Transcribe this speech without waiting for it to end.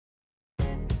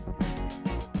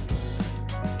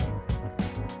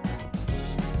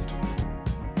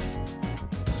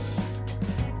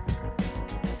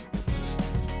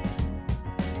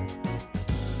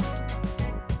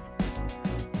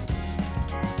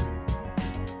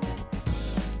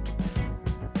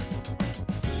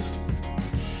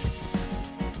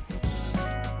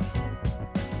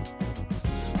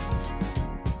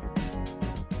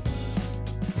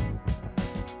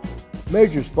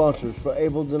Major sponsors for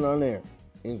Ableton On Air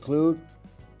include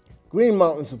Green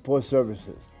Mountain Support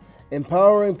Services,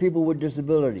 empowering people with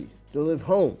disabilities to live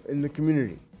home in the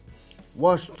community.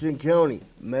 Washington County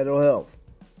Mental Health,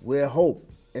 where hope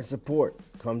and support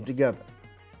come together.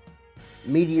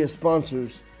 Media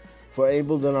sponsors for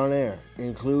Ableton On Air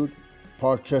include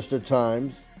Parkchester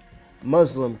Times,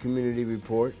 Muslim Community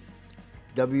Report,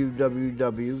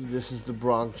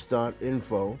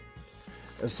 www.thisisthebronx.info,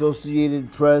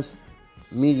 Associated Press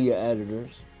Media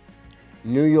Editors,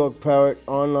 New York Parrot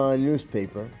Online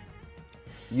Newspaper,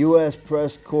 U.S.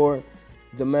 Press Corps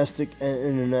Domestic and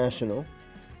International,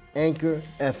 Anchor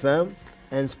FM,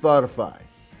 and Spotify.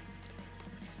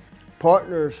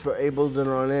 Partners for Ableton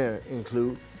On Air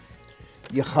include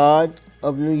Yahad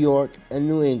of New York and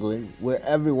New England, where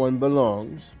everyone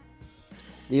belongs,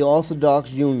 the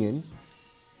Orthodox Union,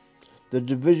 the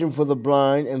Division for the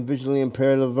Blind and Visually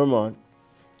Impaired of Vermont,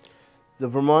 the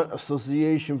Vermont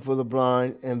Association for the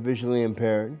Blind and Visually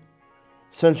Impaired,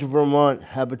 Central Vermont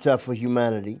Habitat for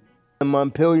Humanity, and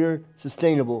Montpelier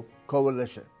Sustainable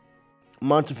Coalition.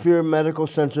 Montefiore Medical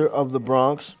Center of the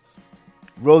Bronx,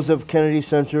 Rose F. Kennedy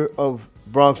Center of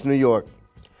Bronx, New York,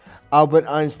 Albert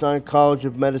Einstein College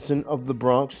of Medicine of the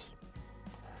Bronx.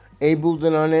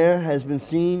 Ableton On Air has been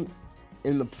seen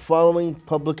in the following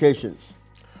publications: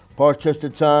 Parkchester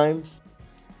Times,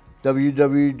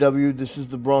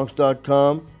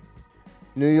 www.thisisthebronx.com,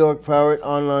 New York Parrot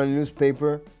Online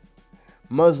Newspaper,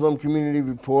 Muslim Community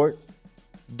Report,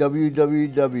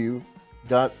 www.h.com,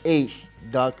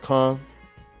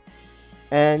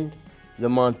 and the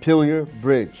Montpelier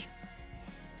Bridge.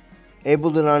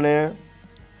 Ableton On Air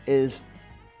is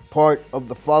part of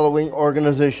the following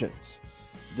organizations: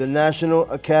 the National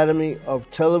Academy of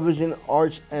Television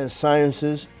Arts and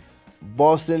Sciences,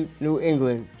 Boston, New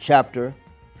England chapter,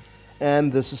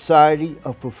 and the Society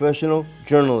of Professional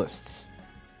Journalists.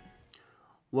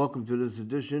 Welcome to this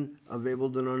edition of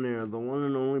Ableton On Air, the one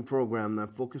and only program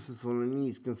that focuses on the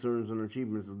needs, concerns, and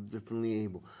achievements of the differently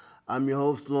able. I'm your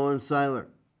host, Lawrence Seiler.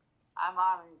 I'm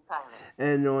Arlene Tyler.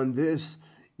 And on this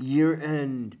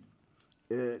year-end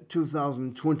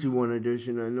 2021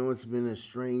 edition, I know it's been a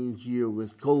strange year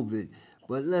with COVID,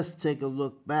 but let's take a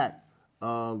look back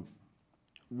of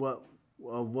what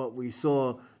we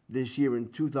saw this year in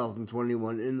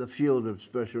 2021 in the field of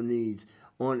special needs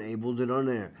on Ableton On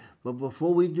Air. But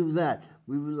before we do that,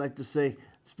 we would like to say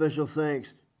special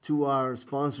thanks to our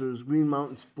sponsors, Green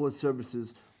Mountain Support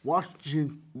Services,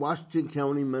 Washington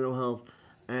County Mental Health,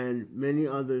 and many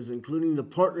others, including the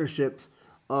partnerships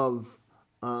of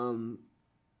the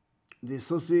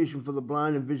Association for the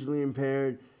Blind and Visually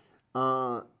Impaired,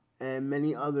 and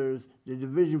many others, the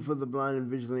Division for the Blind and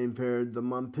Visually Impaired, the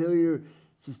Montpelier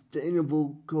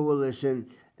Sustainable Coalition,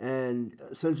 and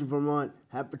Central Vermont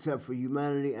Habitat for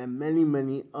Humanity, and many,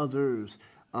 many others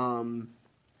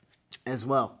as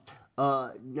well.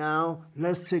 Now,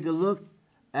 let's take a look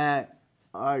at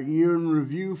our year in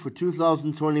review for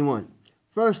 2021.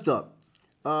 First up,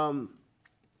 I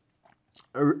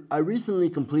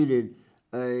recently completed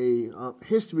a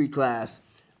history class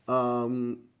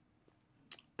at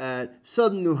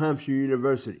Southern New Hampshire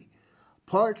University.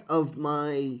 Part of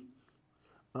my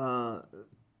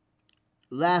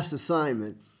last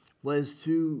assignment was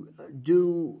to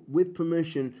do, with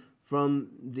permission from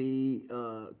the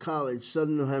college,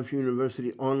 Southern New Hampshire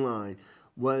University Online,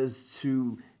 was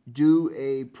to do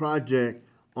a project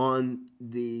on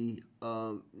the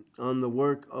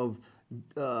work of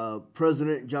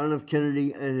President John F.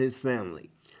 Kennedy and his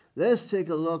family. Let's take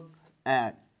a look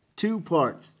at two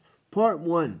parts. Part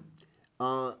one,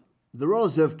 the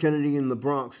Rose F. Kennedy in the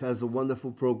Bronx has a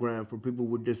wonderful program for people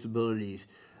with disabilities.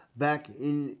 Back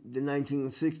in the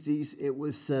 1960s, it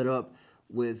was set up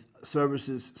with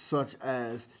services such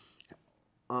as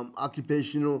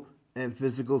occupational and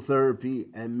physical therapy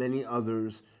and many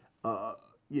others,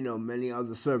 many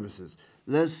other services.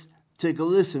 Let's take a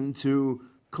listen to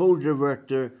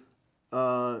co-director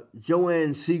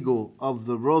Joanne Siegel of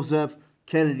the Rose F.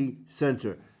 Kennedy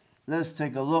Center. Let's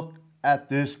take a look at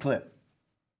this clip.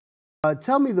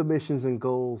 Tell us the missions and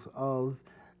goals of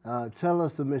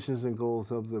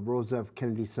the Rose F.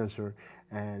 Kennedy Center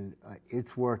and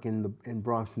its work in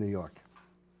Bronx, New York.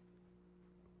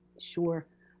 Sure.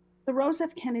 The Rose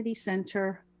F. Kennedy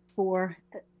Center for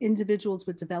Individuals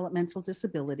with Developmental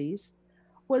Disabilities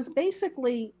was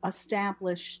basically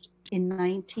established in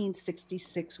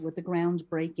 1966 with the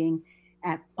groundbreaking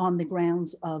on the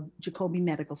grounds of Jacobi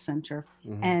Medical Center,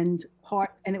 mm-hmm. and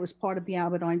it was part of the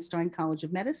Albert Einstein College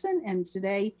of Medicine, and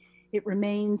today it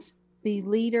remains the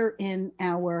leader in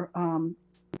our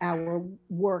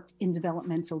work in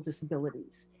developmental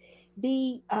disabilities.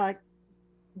 The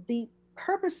the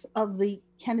purpose of the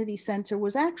Kennedy Center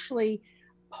was actually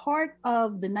part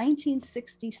of the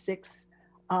 1966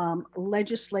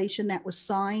 legislation that was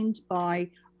signed by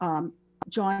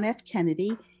John F.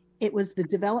 Kennedy. It was the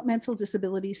Developmental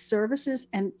Disability Services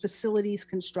and Facilities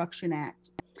Construction Act.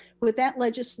 With that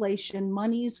legislation,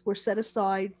 monies were set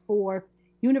aside for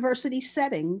university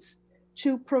settings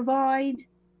to provide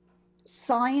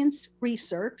science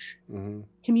research,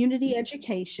 community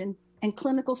education, and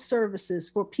clinical services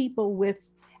for people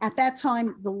with, at that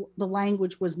time, the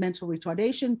language was mental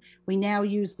retardation. We now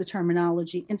use the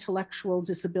terminology intellectual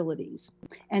disabilities.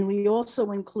 And we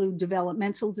also include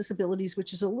developmental disabilities,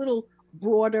 which is a little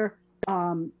broader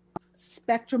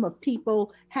spectrum of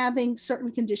people having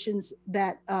certain conditions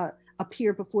that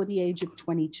appear before the age of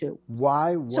 22.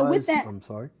 Why was, so with that, I'm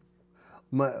sorry,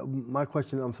 my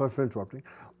question, I'm sorry for interrupting.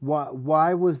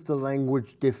 Why was the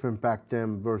language different back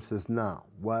then versus now?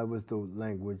 Why was the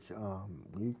language,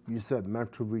 you said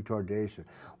mental retardation,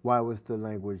 why was the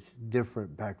language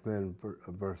different back then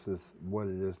versus what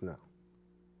it is now?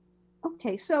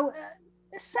 Okay, so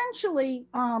essentially,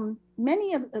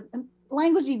 many of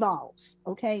language evolves,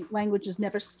 okay? Language is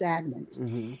never stagnant.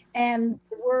 And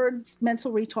the words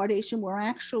mental retardation were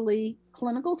actually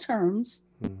clinical terms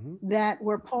that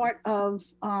were part of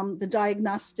the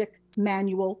diagnostic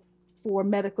manual for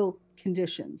medical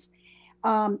conditions.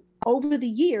 Over the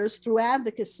years, through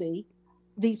advocacy,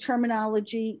 the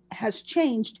terminology has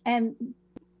changed, and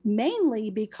mainly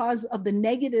because of the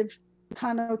negative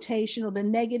connotation or the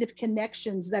negative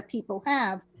connections that people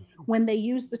have when they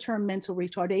use the term mental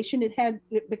retardation. It had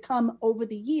become, over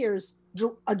the years,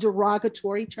 a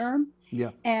derogatory term.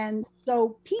 Yeah. And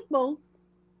so people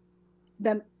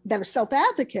that are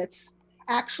self-advocates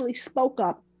actually spoke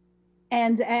up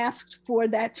and asked for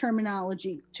that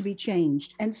terminology to be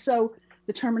changed. And so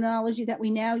the terminology that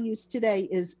we now use today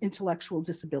is intellectual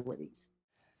disabilities.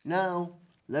 Now,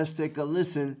 let's take a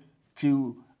listen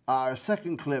to our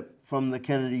second clip from the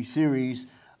Kennedy series,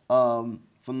 from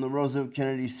the Rosa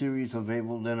Kennedy series of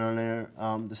Able Then On Air.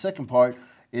 The second part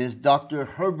is Dr.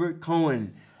 Herbert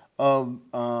Cohen of,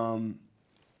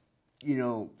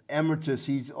 Emeritus.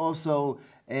 He's also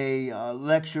a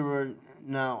lecturer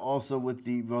now also with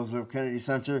the Rosa Kennedy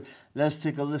Center. Let's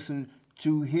take a listen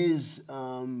to his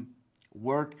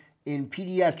work in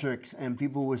pediatrics and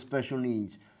people with special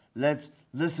needs. Let's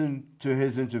listen to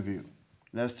his interview.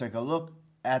 Let's take a look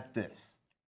at this.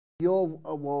 A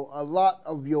lot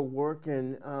of your work,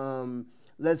 and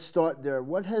let's start there.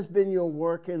 What has been your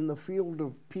work in the field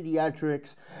of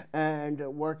pediatrics and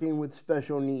working with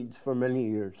special needs for many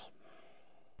years?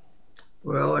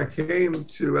 Well, I came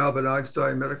to Albert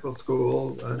Einstein Medical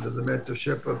School under the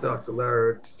mentorship of Dr.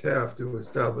 Larry Taft, who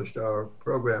established our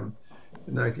program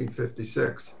in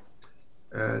 1956.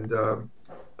 And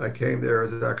I came there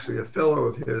as actually a fellow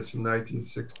of his from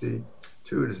 1962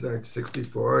 to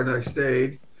 1964, and I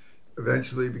stayed,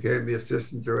 eventually became the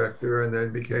assistant director, and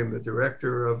then became the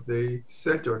director of the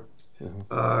center,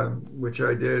 which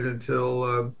I did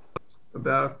until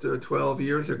about 12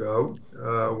 years ago,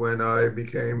 when I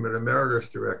became an emeritus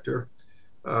director,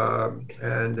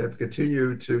 and have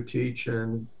continued to teach,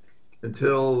 and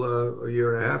until a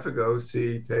year and a half ago,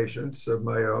 see patients of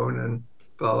my own and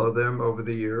follow them over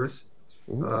the years.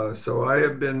 So I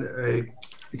have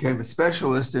became a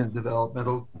specialist in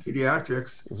developmental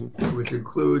pediatrics, which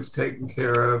includes taking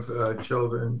care of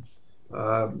children,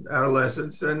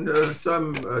 adolescents, and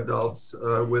some adults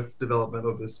with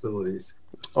developmental disabilities.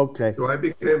 Okay. So I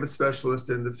became a specialist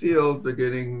in the field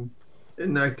beginning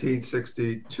in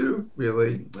 1962,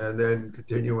 really, and then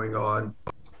continuing on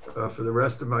for the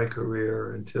rest of my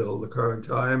career until the current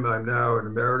time. I'm now an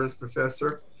emeritus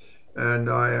professor, and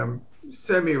I am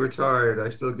semi-retired. I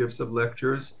still give some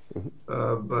lectures,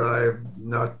 but I have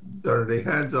not done any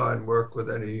hands-on work with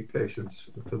any patients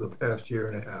for the past year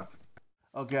and a half.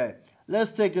 Okay,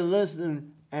 let's take a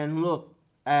listen and look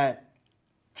at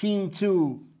Team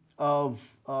 2 of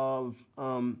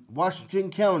Washington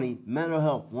County Mental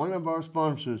Health, one of our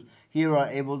sponsors here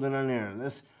at Able Then On Air.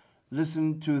 Let's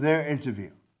listen to their interview.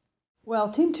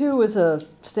 Well, Team 2 is a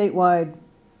statewide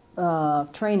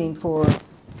training for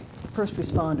first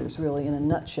responders, really, in a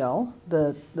nutshell.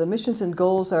 The missions and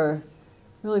goals are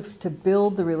really to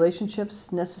build the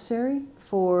relationships necessary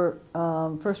for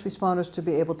first responders to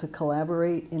be able to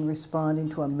collaborate in responding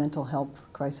to a mental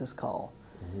health crisis call.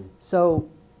 So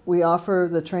we offer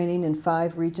the training in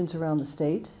 5 regions around the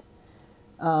state,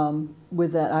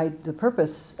 with the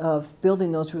purpose of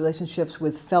building those relationships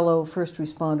with fellow first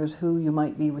responders who you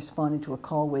might be responding to a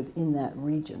call with in that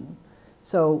region.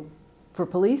 So for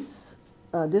police,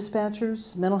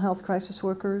 dispatchers, mental health crisis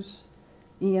workers,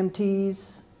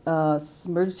 EMTs,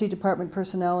 emergency department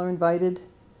personnel are invited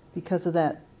because of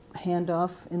that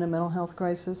handoff in a mental health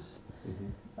crisis.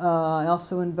 I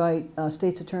also invite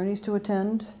state's attorneys to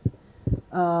attend.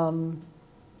 And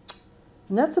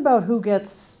that's about who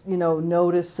gets,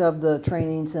 notice of the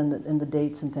trainings and the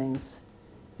dates and things.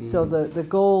 So the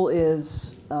goal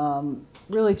is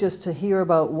really just to hear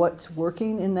about what's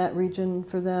working in that region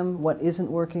for them, what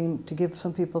isn't working, to give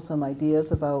some people some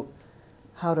ideas about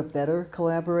how to better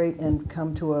collaborate and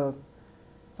come to a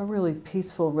really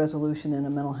peaceful resolution in a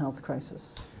mental health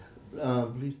crisis.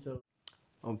 Please tell.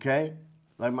 Okay,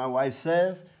 like my wife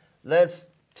says, let's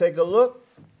take a look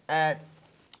at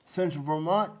Central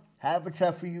Vermont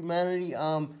Habitat for Humanity.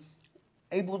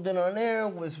 Abel Denaire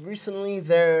was recently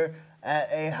there at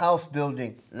a house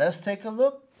building. Let's take a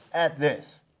look at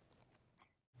this.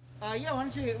 Yeah, why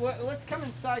don't you, let's come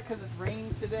inside because it's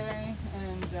raining today,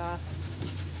 and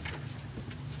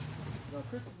well,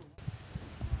 Chris is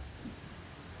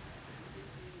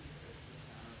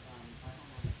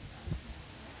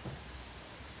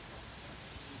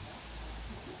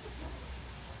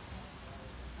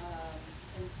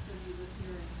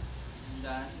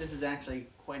this is actually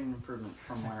quite an improvement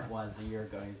from where it was a year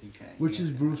ago, as you can. Which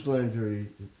is Bruce Landry.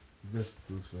 That's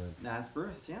Bruce Landry. That's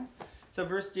Bruce, yeah. So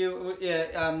Bruce, do you, you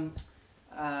want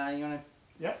to?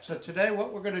 Yep, so today,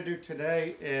 what we're gonna do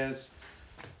today is,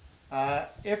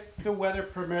 if the weather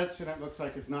permits, and it looks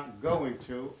like it's not going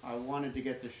to, I wanted to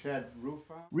get the shed roof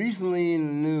out. Recently in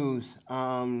the news,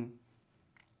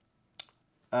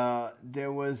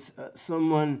 there was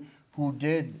someone who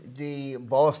did the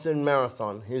Boston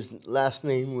Marathon. His last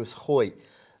name was Hoyt.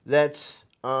 Let's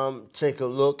take a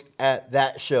look at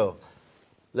that show.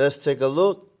 Let's take a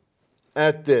look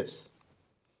at this.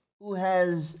 Who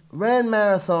has ran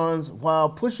marathons while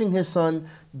pushing his son,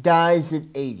 dies at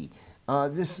 80.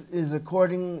 This is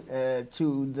according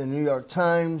to the New York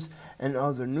Times and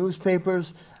other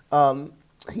newspapers.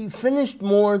 He finished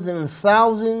more than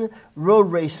 1,000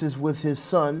 road races with his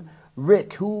son,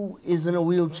 Rick, who is in a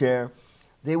wheelchair.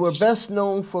 They were best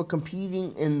known for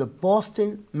competing in the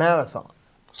Boston Marathon.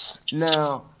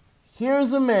 Now,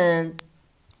 here's a man,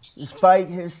 despite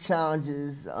his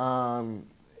challenges,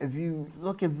 if you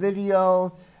look at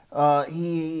video,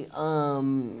 he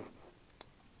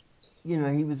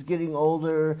was getting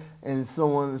older and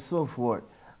so on and so forth.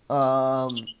 The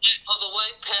wife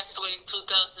passed away in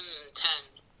 2010.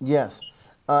 Yes.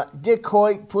 Dick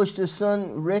Hoyt pushed his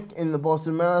son Rick in the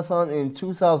Boston Marathon in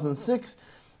 2006,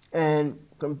 and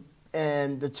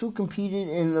the two competed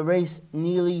in the race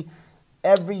nearly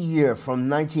every year from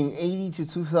 1980 to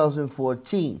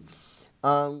 2014.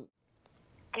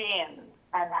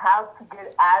 And how to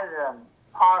get out of them,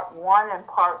 part 1 and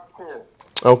part 2.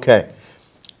 Okay.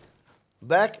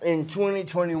 Back in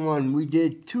 2021, we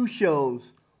did two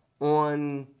shows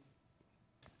on.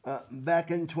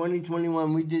 Back in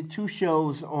 2021, we did two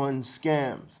shows on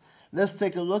scams. Let's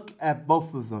take a look at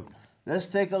both of them. Let's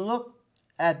take a look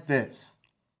at this.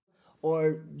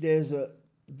 Or there's a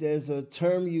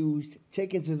term used,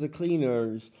 taken to the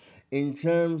cleaners, in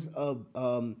terms of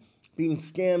being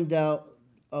scammed out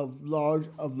of large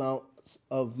amounts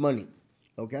of money.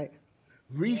 Okay.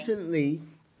 Recently,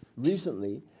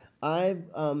 I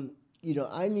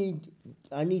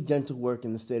need dental work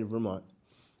in the state of Vermont.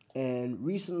 And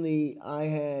recently, I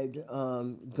had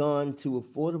gone to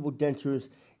Affordable Dentures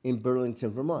in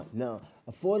Burlington, Vermont. Now,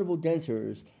 Affordable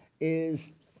Dentures is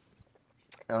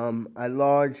a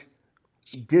large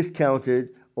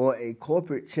discounted or a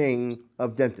corporate chain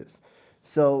of dentists.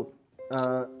 So,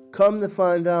 come to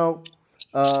find out,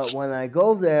 when I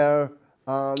go there,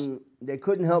 they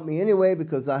couldn't help me anyway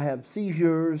because I have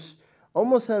seizures.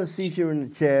 Almost had a seizure in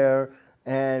the chair,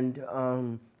 and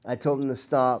I told them to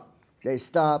stop. They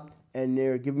stopped, and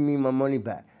they're giving me my money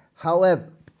back. However,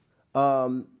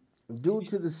 due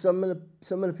to some of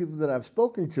the people that I've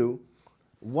spoken to,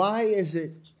 why is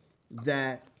it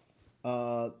that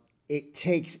it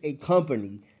takes a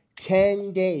company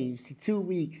 10 days to 2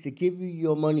 weeks to give you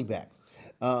your money back?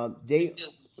 They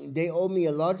owe me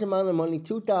a large amount of money,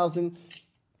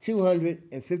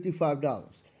 $2,255.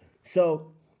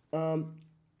 So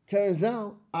turns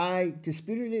out I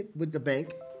disputed it with the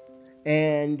bank.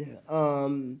 And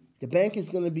the bank is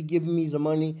going to be giving me the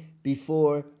money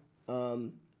before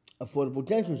Affordable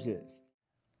Dentures is.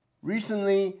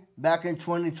 Recently, back in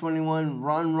 2021,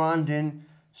 Ron Rondon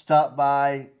stopped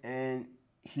by and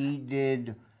he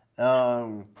did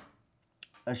a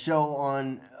show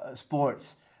on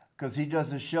sports, because he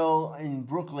does a show in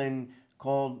Brooklyn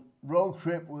called Road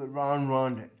Trip with Ron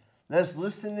Rondon. Let's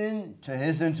listen in to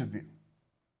his interview.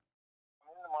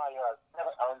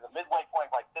 The midway point,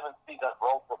 like 7 speed, that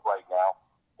road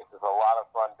lot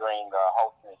of fun during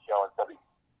hosting the show. It's going to be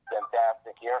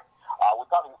fantastic here. We're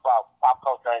talking about pop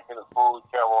culture, entertainment, food,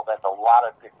 charitable events, a lot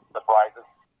of surprises.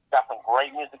 Got some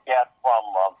great music guests from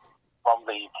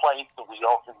the place that we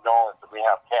also know as we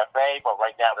have cafe, but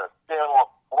right now they're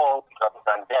still closed because of the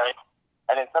pandemic.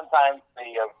 And then sometimes the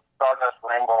Stardust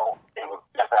Rainbow, it was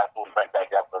just absolutely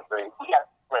fantastic. We got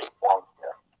great ones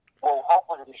here. We'll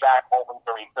hopefully be back open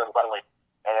very soon, by the way,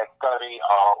 and it's going to be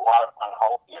a lot of fun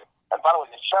hosting. And by the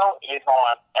way, the show is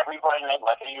on every Friday night,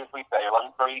 like I usually say,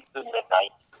 11:30 to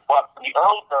midnight. But the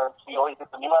early birds, we always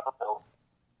get the new episode,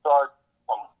 start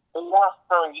from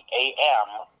 4:30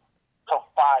 a.m. to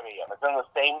 5 a.m. It's on the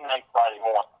same night Friday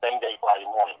morning, same day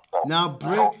Friday morning. So, Now,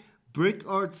 Brick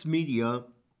Arts Media,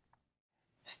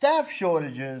 staff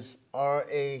shortages are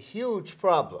a huge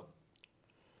problem.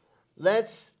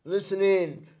 Let's listen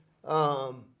in.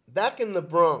 Back in the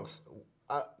Bronx,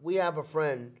 we have a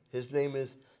friend. His name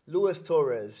is Luis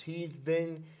Torres. He's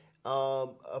been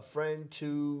a friend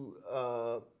to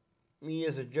me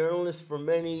as a journalist for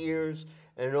many years,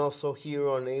 and also here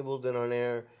on Able and on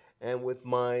Air, and with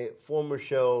my former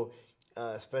show,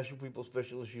 Special People,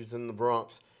 Special Issues in the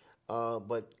Bronx.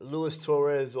 But Luis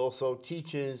Torres also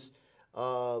teaches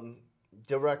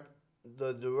direct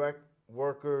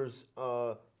workers,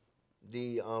 the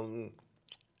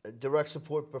direct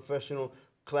support professional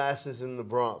classes in the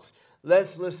Bronx.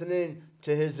 Let's listen in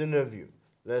to his interview.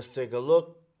 Let's take a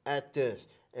look at this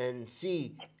and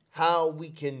see how we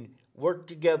can work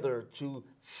together to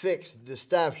fix the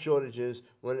staff shortages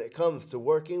when it comes to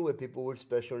working with people with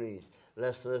special needs.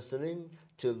 Let's listen in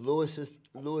to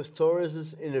Luis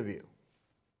Torres' interview.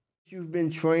 You've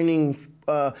been training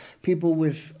people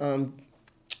with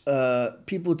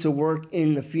people to work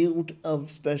in the field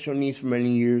of special needs for many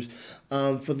years.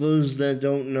 For those that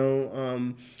don't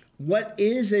know, what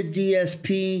is a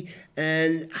DSP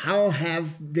and how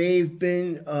have they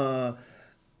been?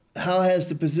 How has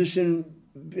the position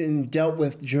been dealt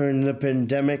with during the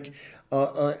pandemic,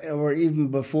 or even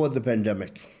before the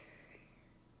pandemic?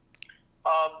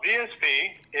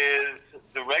 DSP is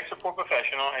direct support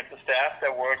professional. It's a staff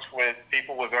that works with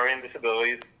people with varying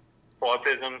disabilities,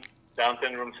 autism, Down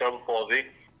syndrome, cerebral palsy.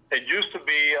 It used to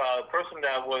be a person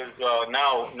that was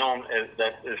now known as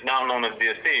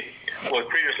DSP, was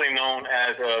previously known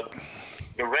as a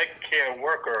direct care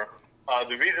worker.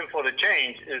 The reason for the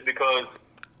change is because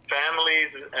families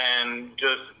and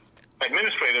just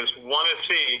administrators want to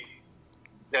see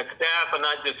that staff are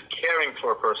not just caring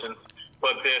for a person,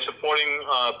 but they're supporting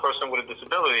a person with a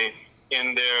disability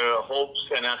in their hopes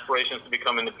and aspirations to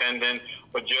become independent,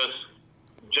 or just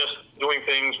doing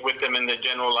things with them in their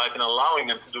general life and allowing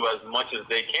them to do as much as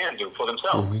they can do for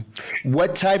themselves. Mm-hmm.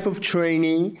 What type of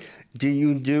training do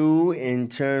you do in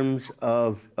terms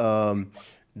of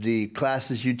the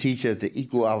classes you teach at the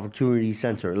Equal Opportunity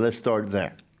Center? Let's start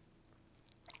there.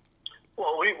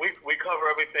 Well, we cover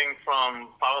everything from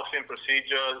policy and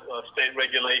procedure, state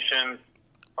regulations,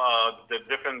 the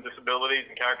different disabilities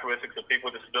and characteristics of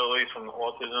people with disabilities, from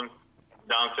autism,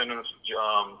 Down syndrome,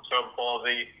 cerebral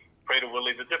palsy,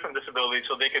 Prader-Willi, the different disabilities,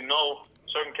 so they can know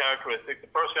certain characteristics. The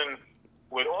person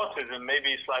with autism may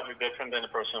be slightly different than a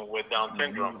person with Down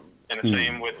syndrome, and the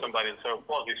same with somebody with cerebral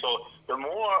palsy. So the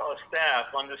more a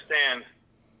staff understands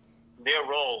their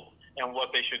role and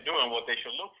what they should do and what they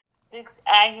should look for. 6th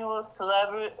Annual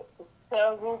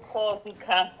Cerebral Palsy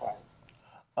Conference.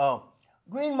 Oh,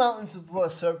 Green Mountain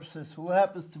Support Services, who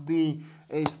happens to be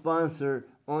a sponsor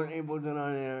on Able and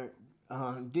on Air,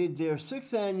 did their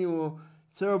 6th Annual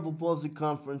Cerebral Palsy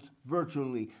Conference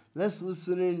virtually. Let's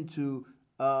listen in to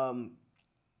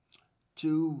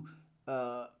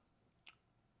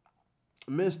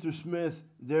Mr. Smith,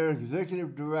 their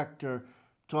executive director,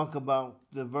 talk about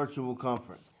the virtual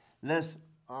conference. Let's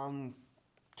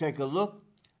take a look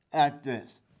at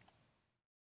this.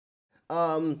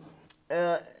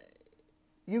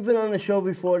 You've been on the show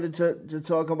before to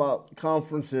talk about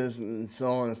conferences and so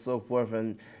on and so forth,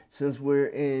 and since we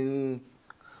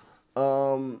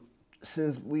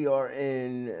are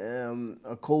in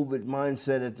a COVID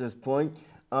mindset at this point,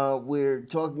 we're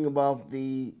talking about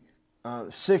the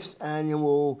 6th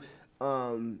annual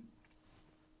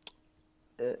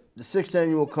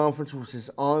conference, which is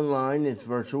online. It's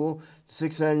virtual. The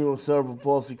 6th annual Cerebral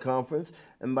Palsy Conference.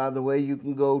 And by the way, you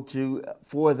can go to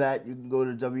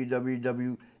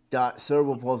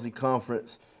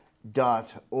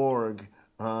www.cerebralpalsyconference.org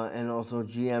and also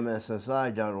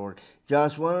gmssi.org.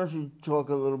 Josh, why don't you talk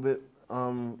a little bit,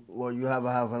 well, you have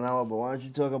a half an hour, but why don't you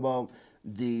talk about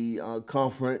the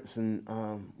conference and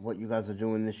what you guys are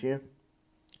doing this year?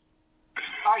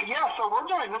 Yeah, so we're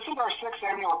doing, this is our 6th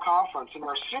annual conference, and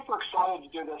we're super excited to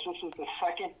do this. This is the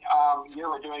second year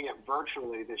we're doing it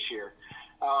virtually this year.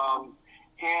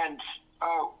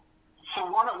 So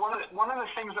one of the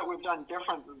things that we've done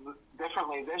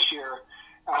differently this year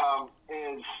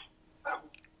is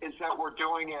that we're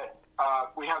doing it,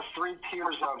 we have 3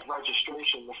 tiers of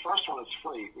registration. The first one is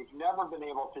free. We've never been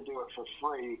able to do it for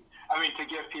free, to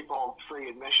give people free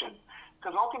admission.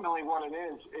 Because ultimately what it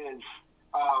is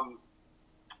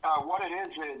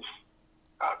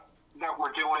that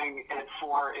we're doing it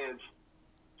for is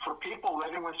for people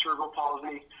living with cerebral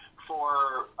palsy,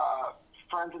 for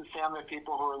friends and family of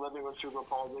people who are living with cerebral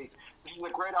palsy. This is a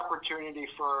great opportunity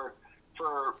for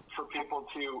people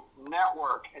to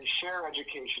network and share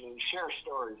education and share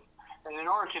stories. And in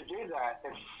order to do that,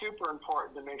 it's super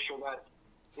important to make sure that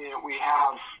we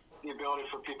have the ability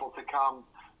for people to come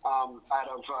out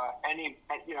of any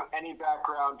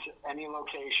background, any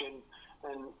location,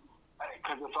 and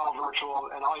because it's all virtual,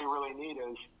 and all you really need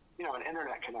is an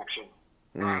internet connection.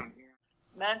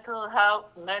 Mental health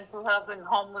and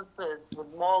homelessness with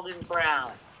Morgan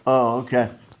Brown. Oh,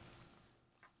 okay.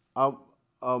 All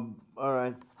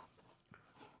right.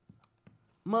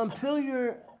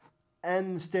 Montpelier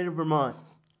and the state of Vermont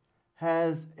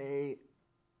has a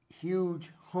huge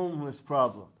homeless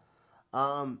problem.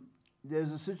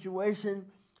 There's a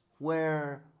situation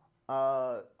where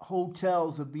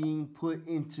hotels are being put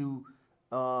into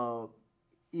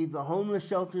either homeless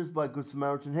shelters by Good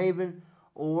Samaritan Haven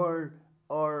or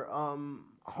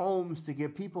homes to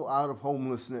get people out of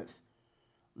homelessness.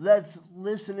 Let's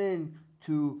listen in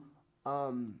to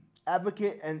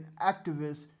advocate and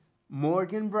activist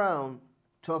Morgan Brown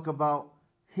talk about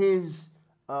his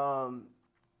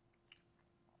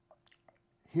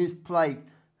plight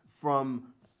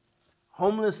from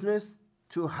homelessness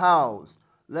to house.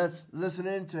 Let's listen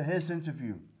in to his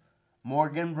interview.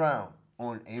 Morgan Brown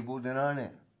on Able Then On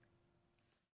Air.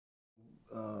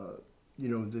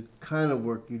 The kind of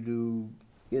work you do,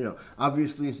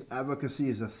 obviously advocacy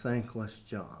is a thankless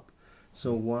job.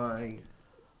 So why?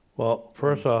 Well,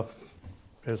 first off,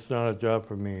 it's not a job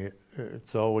for me.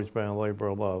 It's always been a labor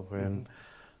of love, and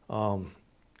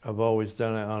I've always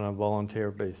done it on a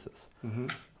volunteer basis.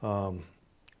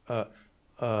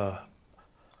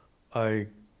 I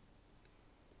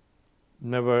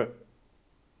never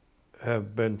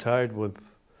have been tied with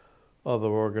other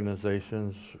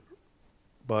organizations,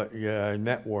 but yeah, I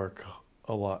network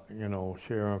a lot,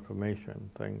 share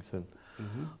information, things,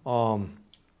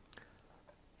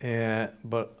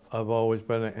 but I've always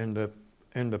been an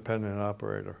independent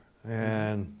operator,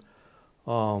 and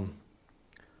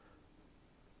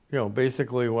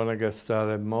basically when I got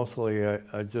started, mostly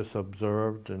I just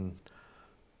observed and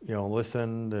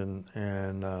listened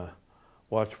and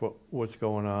watched what's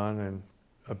going on and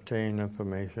obtain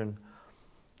information,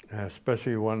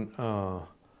 especially when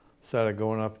started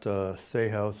going up to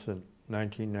State House in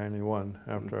 1991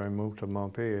 after I moved to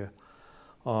Montpelier.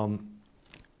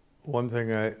 One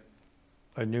thing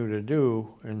I knew to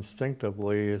do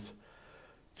instinctively is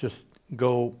just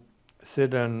go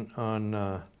sit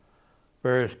on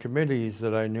various committees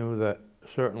that I knew that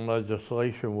certain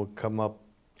legislation would come up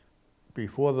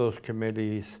before those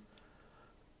committees,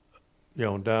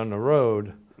 down the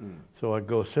road. So I'd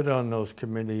go sit on those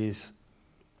committees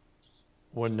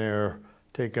when they're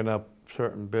taking up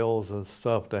certain bills and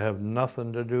stuff that have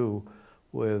nothing to do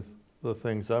with the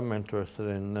things I'm interested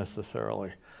in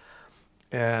necessarily.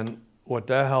 And what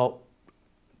that helped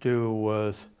do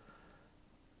was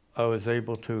I was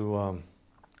able to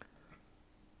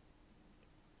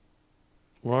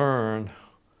learn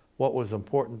what was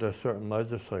important to certain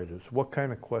legislators. What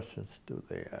kind of questions do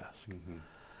they ask?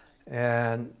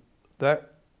 And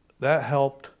that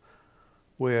helped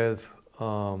with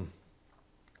a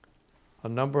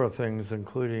number of things,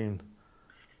 including,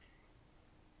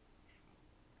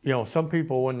 some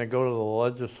people when they go to the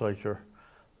legislature,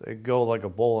 they go like a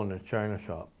bull in a china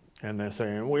shop, and they're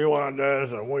saying, we want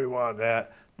this and we want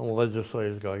that. And the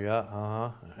legislators go,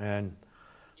 yeah, and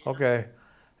okay.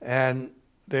 And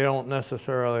they don't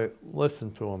necessarily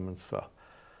listen to them and stuff.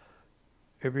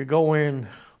 If you go in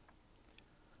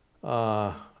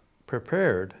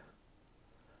prepared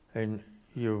and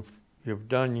you've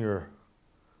done your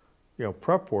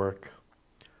prep work,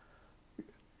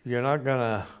 you're not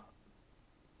gonna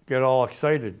get all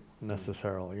excited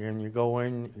necessarily. And you go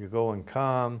in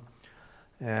calm,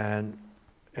 and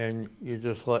you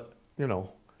just let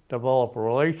develop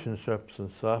relationships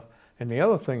and stuff. And the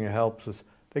other thing that helps is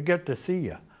they get to see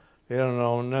you. They don't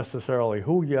know necessarily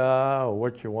who you are or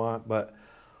what you want, but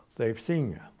they've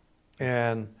seen you,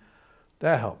 and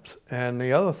that helps. And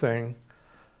the other thing,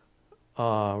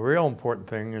 real important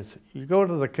thing is you go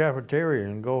to the cafeteria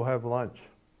and go have lunch.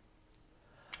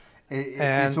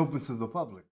 It's open to the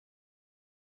public.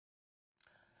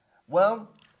 Well,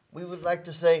 we would like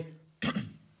to say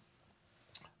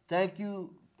thank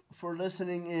you for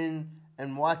listening in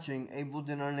and watching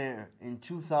Ableton on Air in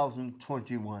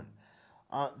 2021.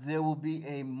 There will be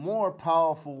a more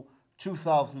powerful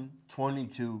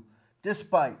 2022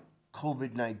 despite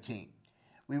COVID-19.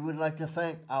 We would like to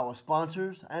thank our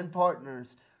sponsors and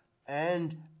partners,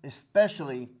 and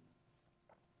especially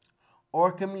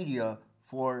Orca Media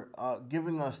for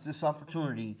giving us this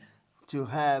opportunity to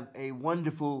have a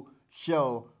wonderful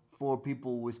show for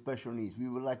people with special needs. We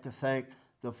would like to thank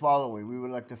the following. We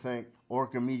would like to thank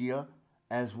Orca Media,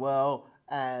 as well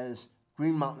as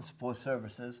Green Mountain Support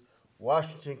Services,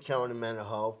 Washington County Mental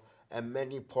Health, and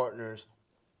many partners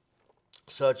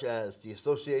such as the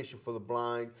Association for the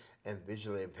Blind and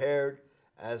Visually Impaired,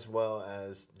 as well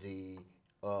as the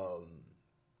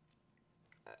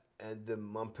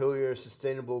Montpelier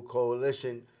Sustainable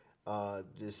Coalition,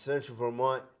 the Central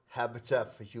Vermont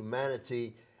Habitat for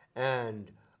Humanity,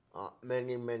 and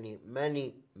many, many,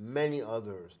 many, many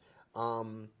others.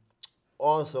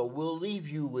 Also, we'll leave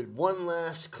you with one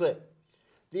last clip.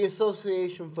 The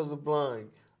Association for the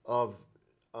Blind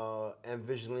and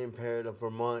Visually Impaired of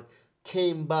Vermont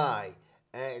came by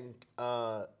and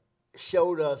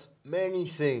showed us many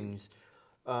things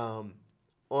on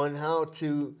how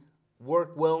to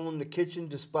work well in the kitchen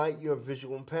despite your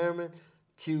visual impairment,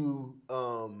 to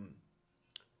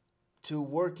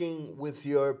working with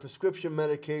your prescription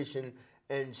medication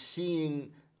and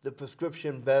seeing the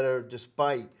prescription better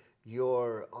despite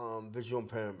your visual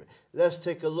impairment. Let's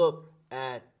take a look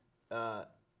at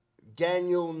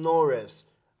Daniel Norris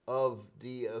of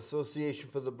the Association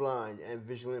for the Blind and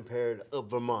Visually Impaired of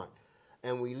Vermont.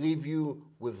 And we leave you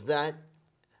with that.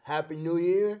 Happy New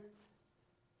Year,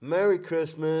 Merry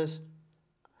Christmas,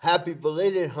 Happy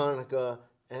belated Hanukkah,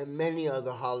 and many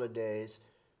other holidays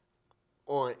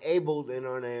on Ableton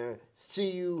on Air.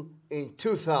 See you in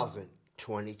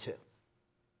 2022.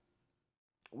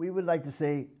 We would like to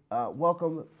say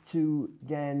welcome to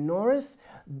Dan Norris,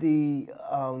 the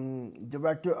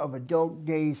Director of Adult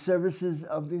Day Services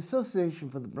of the Association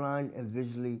for the Blind and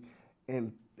Visually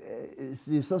Impaired. It's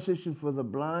the Association for the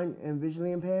Blind and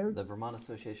Visually Impaired? The Vermont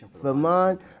Association for the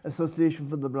Vermont Association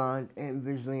for the Blind and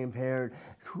Visually Impaired,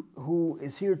 who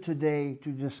is here today to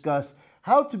discuss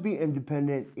how to be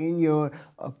independent in your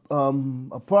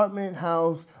apartment,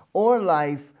 house, or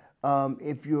life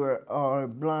if you are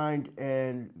blind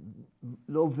and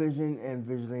low vision and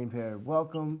visually impaired.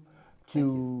 Welcome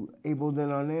to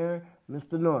Ableton on Air,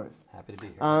 Mr. Norris. Happy to be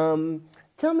here.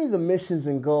 Tell me the missions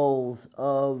and goals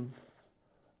of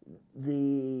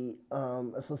the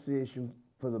Association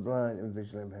for the Blind and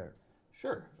Visually Impaired.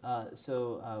 Sure.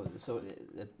 So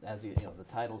as you know, the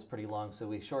title's pretty long, so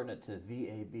we shorten it to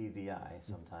VABVI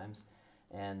sometimes.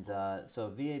 And so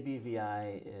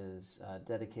VABVI is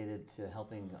dedicated to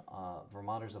helping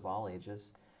Vermonters of all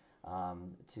ages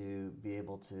to be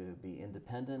able to be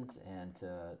independent and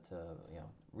to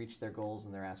reach their goals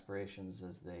and their aspirations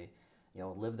as they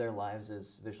live their lives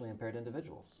as visually impaired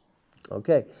individuals.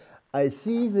 Okay. I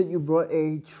see that you brought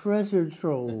a treasure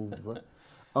trove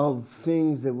of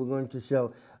things that we're going to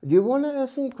show. Do you want to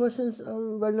ask any questions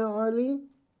right now, Arlene?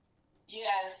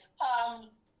 Yes.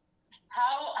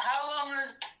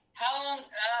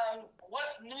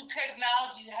 What new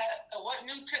technology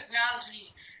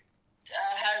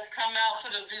has come out for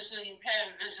the visually impaired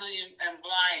and visually and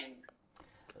blind?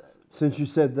 Since you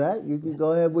said that, you can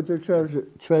go ahead with your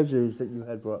treasures that you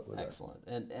had brought with us. Excellent.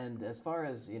 And as far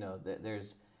as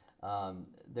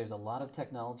there's a lot of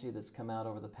technology that's come out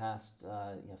over the past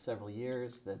several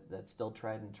years that's still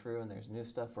tried and true, and there's new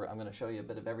stuff. I'm going to show you a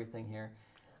bit of everything here,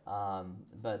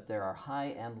 but there are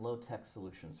high and low tech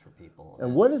solutions for people.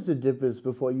 And what is the difference,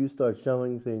 before you start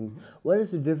showing things, what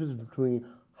is the difference between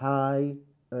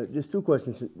there's two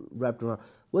questions wrapped around.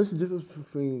 What's the difference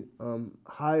between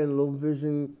high and low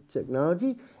vision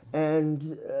technology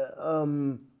and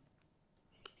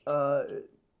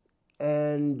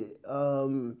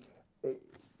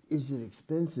is it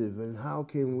expensive, and how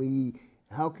can we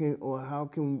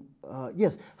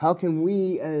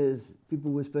as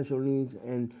people with special needs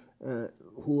and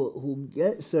who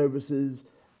get services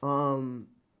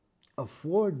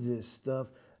afford this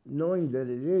stuff, knowing that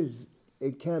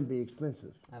it can be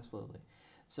expensive? Absolutely.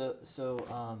 So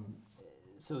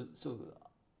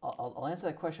I'll answer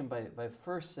that question by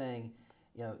first saying,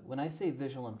 when I say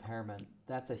visual impairment,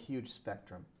 that's a huge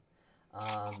spectrum.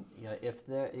 If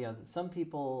there, some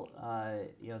people,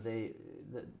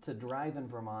 to drive in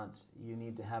Vermont, you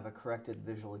need to have a corrected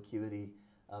visual acuity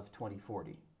of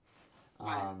 20/40.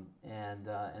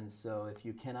 And so if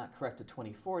you cannot correct to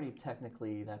 20/40,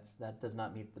 technically that does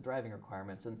not meet the driving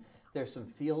requirements. And there's some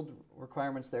field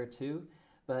requirements there too.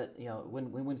 But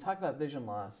when we talk about vision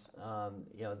loss,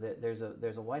 there's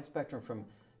a wide spectrum from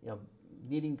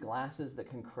needing glasses that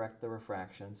can correct the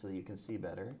refraction so you can see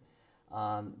better,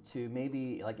 to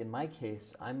maybe, like in my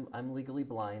case, I'm legally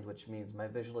blind, which means my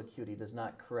visual acuity does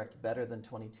not correct better than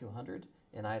 2200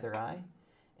 in either eye,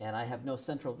 and I have no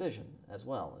central vision as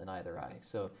well in either eye.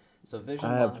 So vision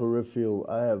I have loss.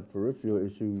 peripheral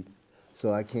issues,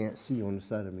 so I can't see on the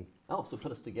side of me. Oh, so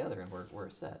put us together and we're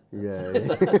set. Yeah,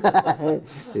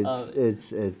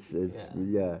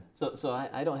 yeah. So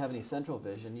I don't have any central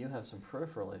vision. You have some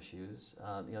peripheral issues.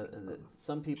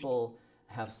 Some people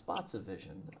have spots of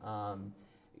vision,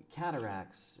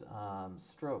 cataracts,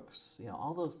 strokes.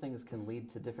 All those things can lead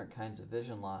to different kinds of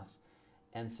vision loss,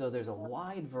 and so there's a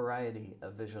wide variety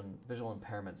of visual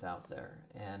impairments out there.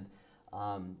 And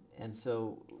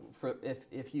so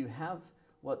if you have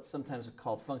what's sometimes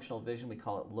called functional vision, we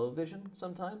call it low vision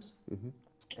sometimes. Mm-hmm.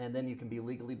 And then you can be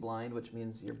legally blind, which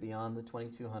means you're beyond the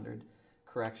 2200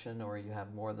 correction, or you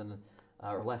have more than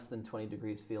or less than 20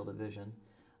 degrees field of vision.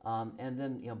 And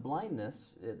then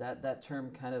blindness, that term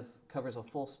kind of covers a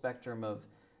full spectrum of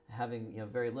having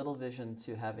very little vision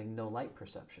to having no light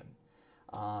perception.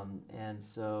 And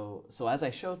so as I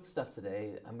showed stuff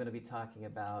today, I'm going to be talking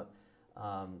about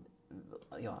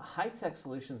high-tech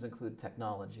solutions include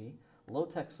technology.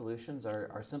 Low-tech solutions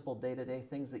are simple day-to-day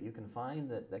things that you can find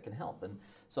that can help. And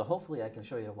so hopefully I can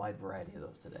show you a wide variety of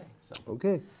those today. So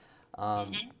Okay.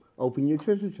 Open your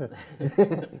treasure chest.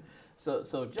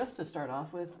 So just to start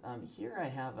off with, here I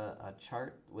have a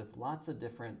chart with lots of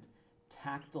different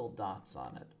tactile dots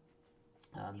on it.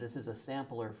 This is a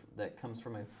sampler that comes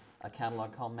from a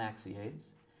catalog called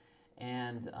MaxiAids.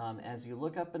 And as you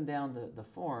look up and down the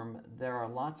form, there are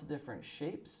lots of different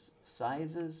shapes,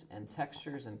 sizes, and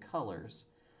textures and colors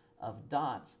of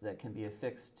dots that can be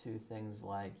affixed to things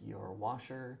like your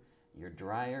washer, your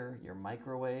dryer, your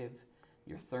microwave,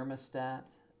 your thermostat,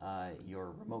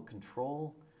 your remote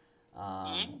control,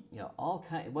 all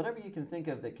kind, whatever you can think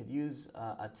of that could use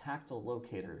a tactile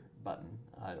locator button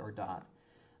or dot.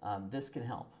 This can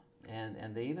help.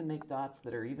 And they even make dots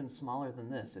that are even smaller than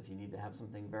this if you need to have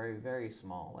something very, very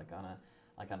small, like on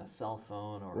a cell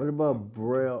phone. Or what about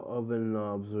braille oven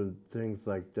knobs or things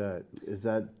like that? Is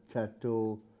that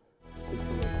tactile?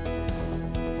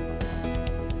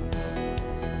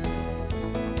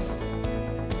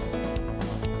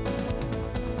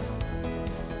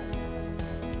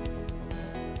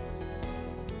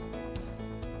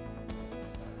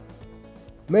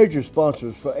 Major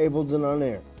sponsors for Ableton On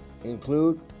Air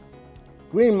include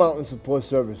Green Mountain Support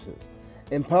Services,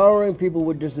 empowering people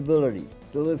with disabilities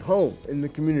to live home in the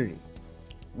community.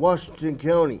 Washington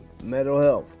County Mental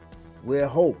Health, where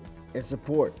hope and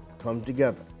support come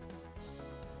together.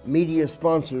 Media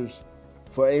sponsors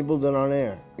for Ableton On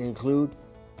Air include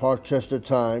Parkchester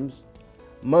Times,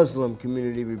 Muslim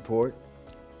Community Report,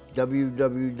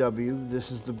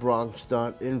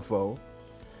 www.thisisthebronx.info,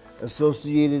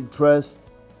 Associated Press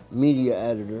Media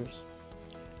Editors,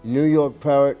 New York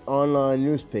Parrot Online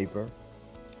Newspaper,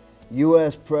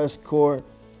 U.S. Press Corps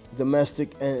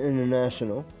Domestic and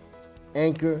International,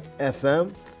 Anchor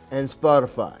FM, and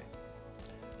Spotify.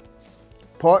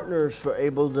 Partners for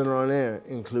Ableton On Air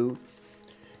include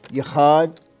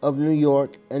Yahad of New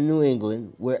York and New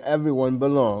England, where everyone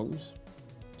belongs,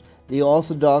 the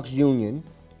Orthodox Union,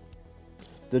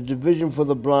 the Division for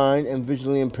the Blind and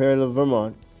Visually Impaired of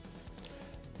Vermont,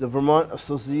 the Vermont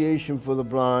Association for the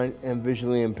Blind and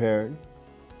Visually Impaired,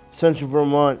 Central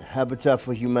Vermont Habitat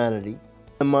for Humanity,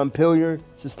 and Montpelier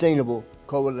Sustainable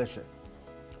Coalition.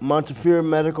 Montefiore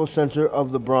Medical Center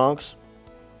of the Bronx,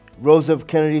 Rosa F.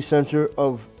 Kennedy Center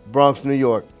of Bronx, New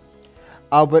York,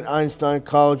 Albert Einstein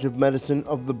College of Medicine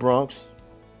of the Bronx.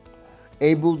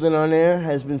 Ableton On Air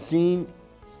has been seen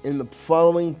in the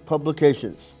following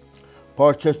publications: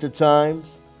 Parkchester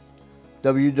Times,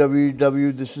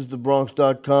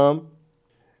 www.thisisthebronx.com,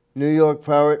 New York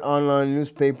Parrot Online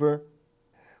Newspaper,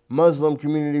 Muslim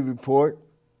Community Report,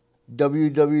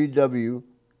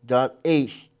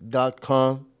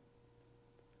 www.aish.com,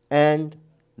 and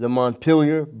the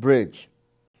Montpelier Bridge.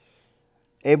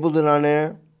 Ableton On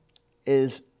Air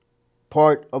is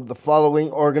part of the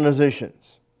following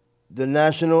organizations: the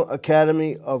National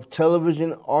Academy of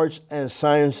Television Arts and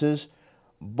Sciences,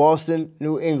 Boston,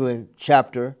 New England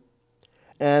chapter,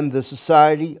 and the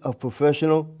Society of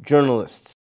Professional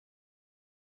Journalists.